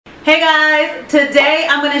Hey guys, today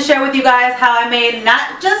I'm going to share with you guys how I made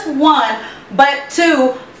not just one but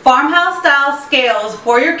two farmhouse style scales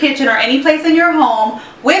for your kitchen or any place in your home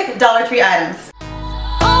with Dollar Tree items.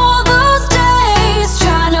 All those days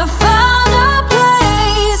trying to find a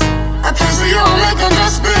place where you'll make them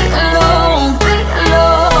just be alone.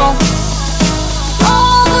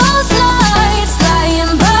 All those nights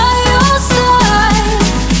lying by your side,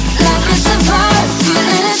 like it's a vibe,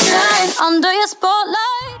 feeling it shine under your spotlight.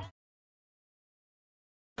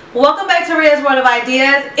 Welcome back to Ria's World of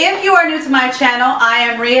Ideas. If you are new to my channel, I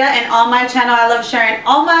am Ria, and on my channel I love sharing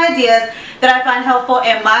all my ideas that I find helpful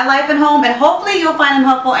in my life and home, and hopefully you'll find them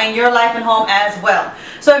helpful in your life and home as well.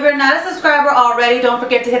 So if you're not a subscriber already, don't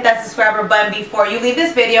forget to hit that subscriber button before you leave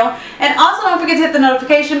this video, and also don't forget to hit the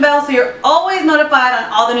notification bell so you're always notified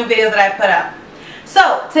on all the new videos that I put out.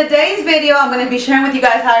 So today's video, I'm going to be sharing with you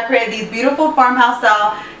guys how I created these beautiful farmhouse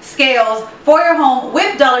style scales for your home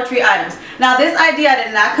with Dollar Tree items. Now this idea I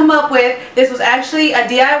did not come up with. This was actually a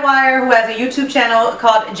DIYer who has a YouTube channel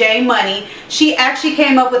called J Money. She actually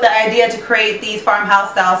came up with the idea to create these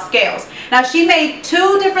farmhouse style scales. Now she made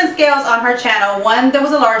two different scales on her channel. One that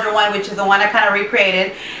was a larger one, which is the one I kind of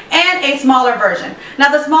recreated, and a smaller version. Now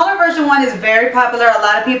the smaller version one is very popular. A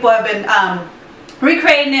lot of people have been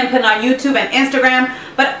recreating it and putting on YouTube and Instagram,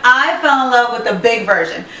 but I fell in love with the big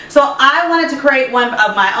version. So I wanted to create one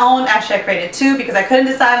of my own. Actually, I created two because I couldn't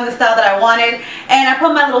decide on the style that I wanted, and I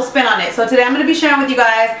put my little spin on it. So today I'm going to be sharing with you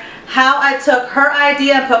guys how I took her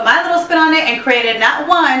idea and put my little spin on it and created not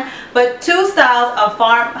one, but two styles of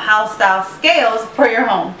farmhouse style scales for your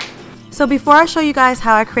home. So before I show you guys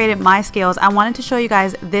how I created my scales, I wanted to show you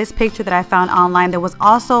guys this picture that I found online that was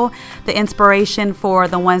also the inspiration for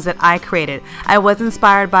the ones that I created. I was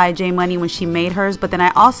inspired by J Money when she made hers, but then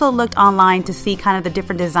I also looked online to see kind of the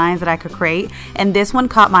different designs that I could create, and this one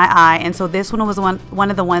caught my eye, and so this one was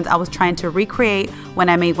one of the ones I was trying to recreate when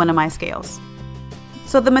I made one of my scales.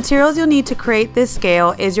 So the materials you'll need to create this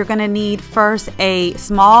scale is you're going to need first a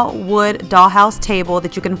small wood dollhouse table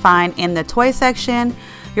that you can find in the toy section.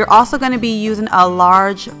 You're also going to be using a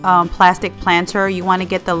large plastic planter. You want to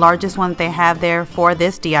get the largest one that they have there for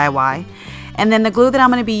this DIY. And then the glue that I'm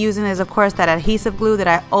going to be using is, of course, that adhesive glue that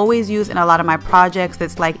I always use in a lot of my projects.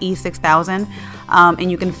 That's like E6000. And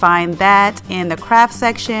you can find that in the craft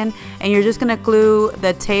section. And you're just going to glue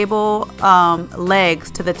the table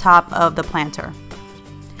legs to the top of the planter.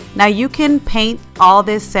 Now you can paint all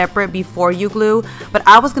this separate before you glue, but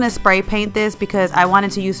I was going to spray paint this because I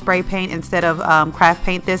wanted to use spray paint instead of craft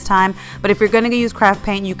paint this time. But if you're going to use craft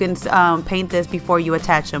paint, you can paint this before you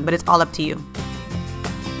attach them, but it's all up to you.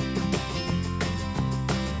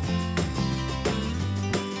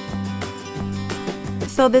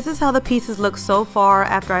 So this is how the pieces look so far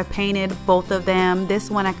after I painted both of them.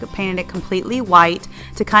 This one I painted it completely white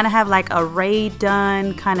to kind of have like a Rae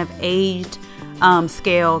Dunn kind of aged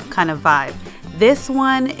scale kind of vibe. This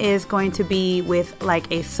one is going to be with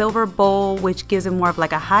like a silver bowl, which gives it more of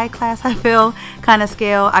like a high class, I feel, kind of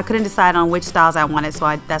scale. I couldn't decide on which styles I wanted,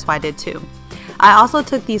 so that's why I did two. I also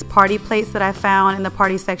took these party plates that I found in the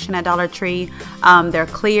party section at Dollar Tree. They're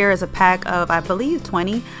clear as a pack of, I believe,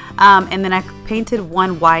 20. And then I painted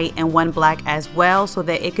one white and one black as well so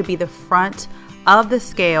that it could be the front of the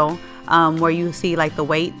scale, where you see like the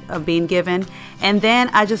weight of being given. And then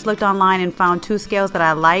I just looked online and found two scales that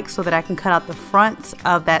I like so that I can cut out the fronts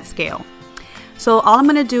of that scale. So all I'm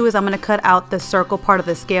going to do is I'm going to cut out the circle part of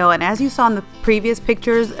the scale, and as you saw in the previous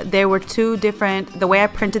pictures, there were two different, the way I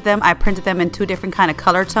printed them in two different kind of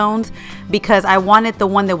color tones because I wanted the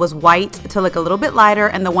one that was white to look a little bit lighter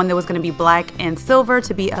and the one that was going to be black and silver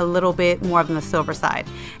to be a little bit more on the silver side.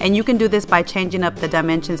 And you can do this by changing up the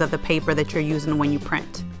dimensions of the paper that you're using when you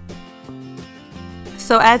print.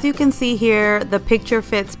 So as you can see here, the picture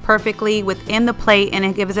fits perfectly within the plate and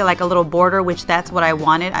it gives it like a little border, which that's what I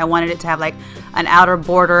wanted. I wanted it to have like an outer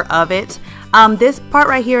border of it. This part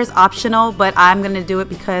right here is optional, but I'm going to do it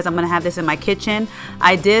because I'm going to have this in my kitchen.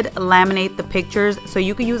 I did laminate the pictures, so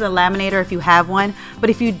you can use a laminator if you have one. But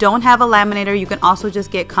if you don't have a laminator, you can also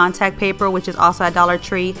just get contact paper, which is also at Dollar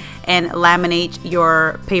Tree, and laminate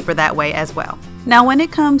your paper that way as well. Now when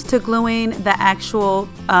it comes to gluing the actual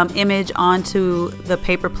image onto the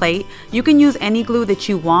paper plate, you can use any glue that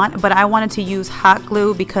you want, but I wanted to use hot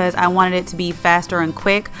glue because I wanted it to be faster and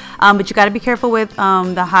quick. But you got to be careful with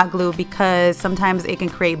the hot glue because sometimes it can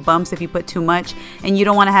create bumps if you put too much, and you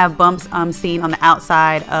don't want to have bumps seen on the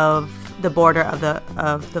outside of the border of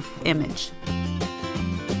the image.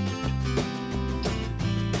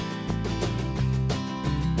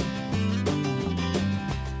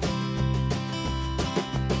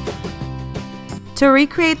 To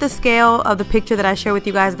recreate the scale of the picture that I shared with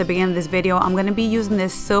you guys at the beginning of this video, I'm going to be using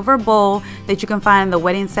this silver bowl that you can find in the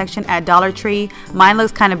wedding section at Dollar Tree. Mine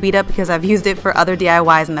looks kind of beat up because I've used it for other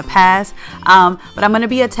DIYs in the past, but I'm going to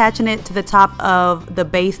be attaching it to the top of the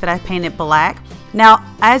base that I painted black. Now,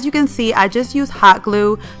 as you can see, I just used hot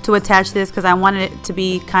glue to attach this because I wanted it to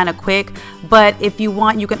be kind of quick. But if you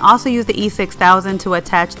want, you can also use the E6000 to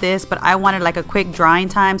attach this, but I wanted like a quick drying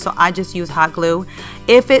time, so I just use hot glue.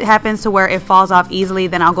 If it happens to where it falls off easily,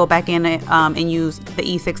 then I'll go back in and use the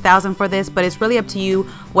E6000 for this, but it's really up to you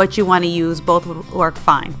what you want to use. Both would work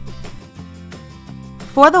fine.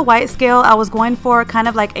 For the white scale, I was going for kind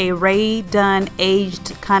of like a Rae Dunn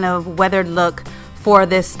aged kind of weathered look for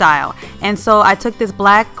this style. And so I took this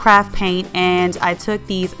black craft paint and I took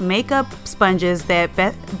these makeup sponges that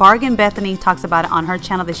Bargain Bethany talks about on her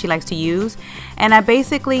channel that she likes to use, and I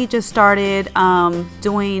basically just started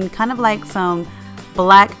doing kind of like some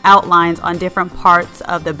black outlines on different parts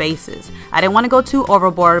of the bases. I didn't want to go too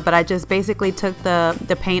overboard, but I just basically took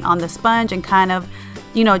the paint on the sponge and kind of,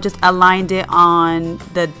 you know, just aligned it on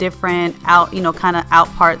the different kind of out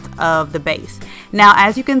parts of the base. Now,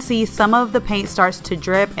 as you can see, some of the paint starts to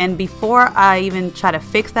drip, and before I even try to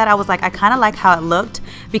fix that, I was like, I kind of like how it looked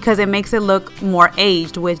because it makes it look more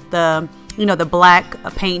aged with the, you know, the black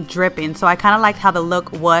paint dripping. So I kind of liked how the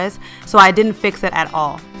look was, so I didn't fix it at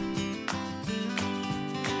all.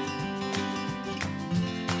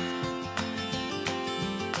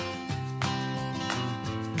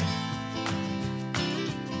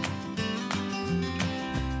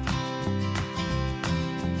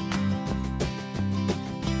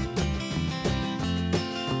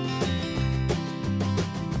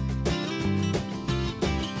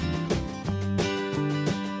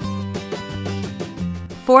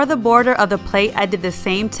 For the border of the plate, I did the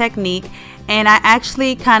same technique, and I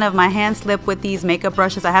actually my hand slipped with these makeup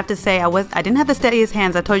brushes. I have to say, I didn't have the steadiest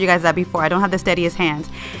hands. I told you guys that before. I don't have the steadiest hands,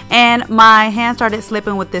 and my hand started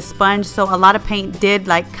slipping with this sponge, so a lot of paint did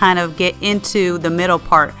like kind of get into the middle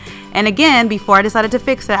part. And again, before I decided to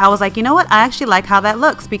fix it, I was like, you know what, I actually like how that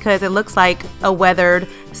looks because it looks like a weathered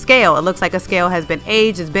scale. It looks like a scale has been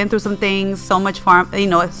aged, it's been through some things, so much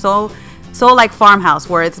it's so like Farmhouse,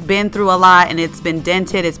 where it's been through a lot and it's been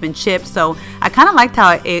dented, it's been chipped. So I kind of liked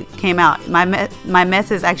how it came out. My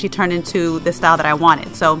messes actually turned into the style that I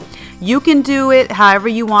wanted. So you can do it however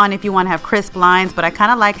you want if you want to have crisp lines, but I kind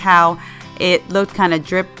of like how it looked kind of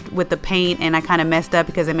dripped with the paint, and I kind of messed up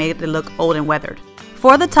because it made it look old and weathered.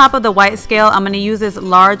 For the top of the white scale, I'm going to use this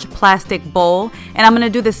large plastic bowl, and I'm going to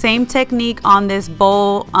do the same technique on this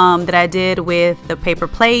bowl that I did with the paper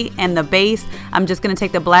plate and the base. I'm just going to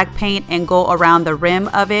take the black paint and go around the rim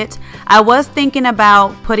of it. I was thinking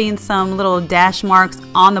about putting some little dash marks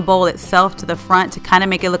on the bowl itself to the front to kind of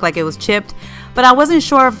make it look like it was chipped, but I wasn't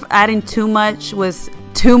sure if adding too much was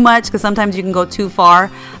too much because sometimes you can go too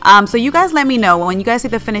far. So you guys let me know when you guys see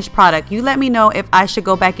the finished product. You let me know if I should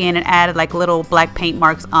go back in and add like little black paint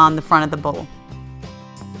marks on the front of the bowl.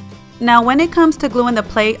 Now, when it comes to gluing the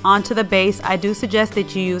plate onto the base, I do suggest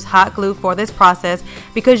that you use hot glue for this process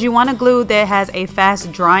because you want a glue that has a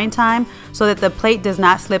fast drying time so that the plate does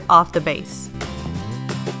not slip off the base.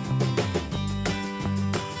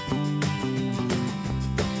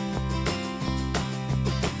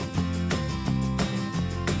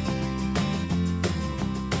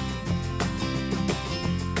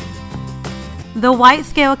 The white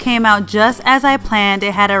scale came out just as I planned.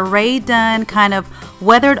 It had a Rae Dunn kind of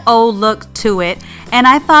weathered old look to it, and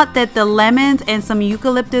I thought that the lemons and some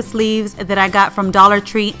eucalyptus leaves that I got from Dollar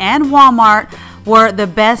Tree and Walmart were the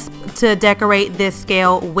best to decorate this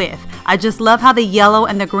scale with. I just love how the yellow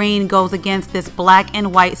and the green goes against this black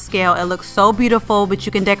and white scale. It looks so beautiful, but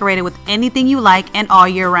you can decorate it with anything you like and all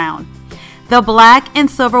year round. The black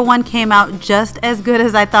and silver one came out just as good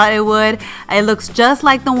as I thought it would. It looks just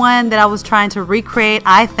like the one that I was trying to recreate,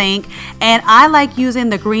 I think. And I like using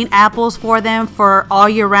the green apples for them for all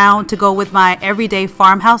year round to go with my everyday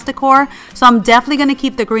farmhouse decor. So I'm definitely going to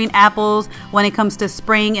keep the green apples when it comes to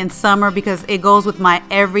spring and summer because it goes with my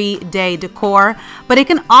everyday decor. But it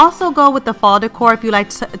can also go with the fall decor if you like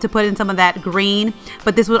to put in some of that green.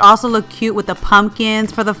 But this would also look cute with the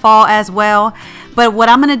pumpkins for the fall as well. But what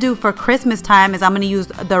I'm going to do for Christmas time is I'm going to use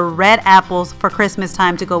the red apples for Christmas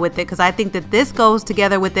time to go with it because I think that this goes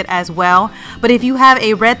together with it as well. But if you have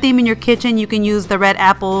a red theme in your kitchen, you can use the red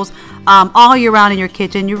apples all year round in your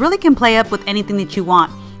kitchen. You really can play up with anything that you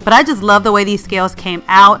want. But I just love the way these scales came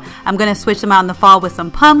out. I'm going to switch them out in the fall with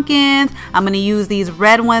some pumpkins. I'm going to use these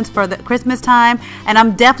red ones for the Christmas time. And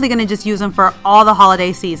I'm definitely going to just use them for all the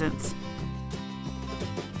holiday seasons.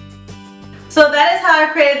 So that is how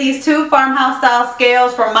I created these two farmhouse style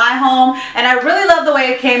scales for my home, and I really love the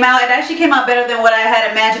way it came out. It actually came out better than what I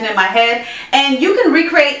had imagined in my head, and you can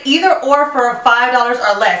recreate either or for $5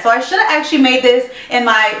 or less. So I should have actually made this in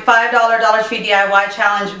my $5 Dollar Tree DIY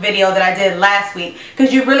challenge video that I did last week,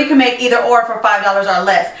 because you really can make either or for $5 or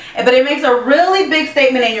less. But it makes a really big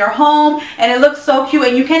statement in your home, and it looks so cute,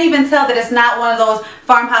 and you can't even tell that it's not one of those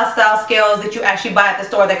farmhouse style scales that you actually buy at the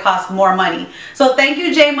store that cost more money. So thank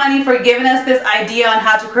you, J Money, for giving us this idea on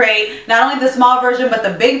how to create not only the small version but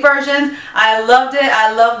the big versions. I loved it.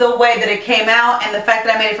 I love the way that it came out, and the fact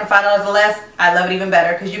that I made it for $5 or less, I love it even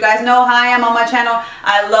better, because you guys know how I am on my channel.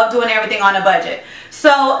 I love doing everything on a budget.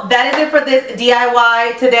 So that is it for this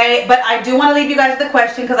DIY today, but I do want to leave you guys with a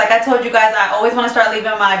question, because like I told you guys, I always want to start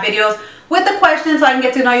leaving my videos with the questions so I can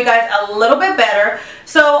get to know you guys a little bit better.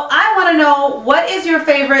 So I want to know, what is your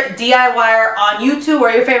favorite DIYer on YouTube or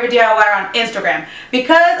your favorite DIYer on Instagram?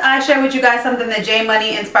 Because I share with you guys something that J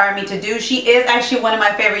Money inspired me to do. She is actually one of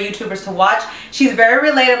my favorite YouTubers to watch. She's very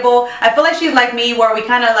relatable. I feel like she's like me, where we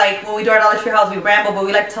kind of like, when we do our Dollar Tree hauls, we ramble, but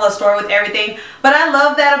we like to tell a story with everything. But I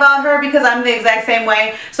love that about her, because I'm the exact same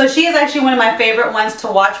way. So she is actually one of my favorite ones to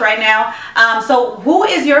watch right now. So who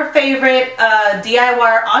is your favorite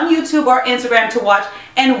DIYer on YouTube or Instagram to watch,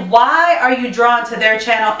 and why are you drawn to their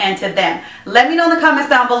channel and to them? Let me know in the comments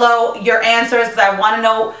down below your answers, because I want to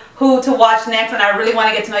know who to watch next, and I really want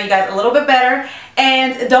to get to know you guys a little bit better.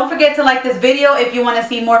 And don't forget to like this video if you want to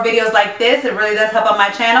see more videos like this. It really does help on my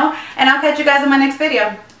channel, and I'll catch you guys in my next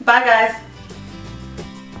video. Bye guys.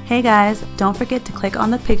 Hey guys, don't forget to click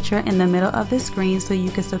on the picture in the middle of the screen so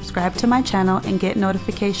you can subscribe to my channel and get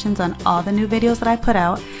notifications on all the new videos that I put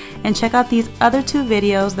out, and check out these other two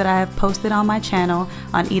videos that I have posted on my channel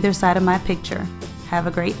on either side of my picture. Have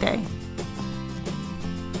a great day.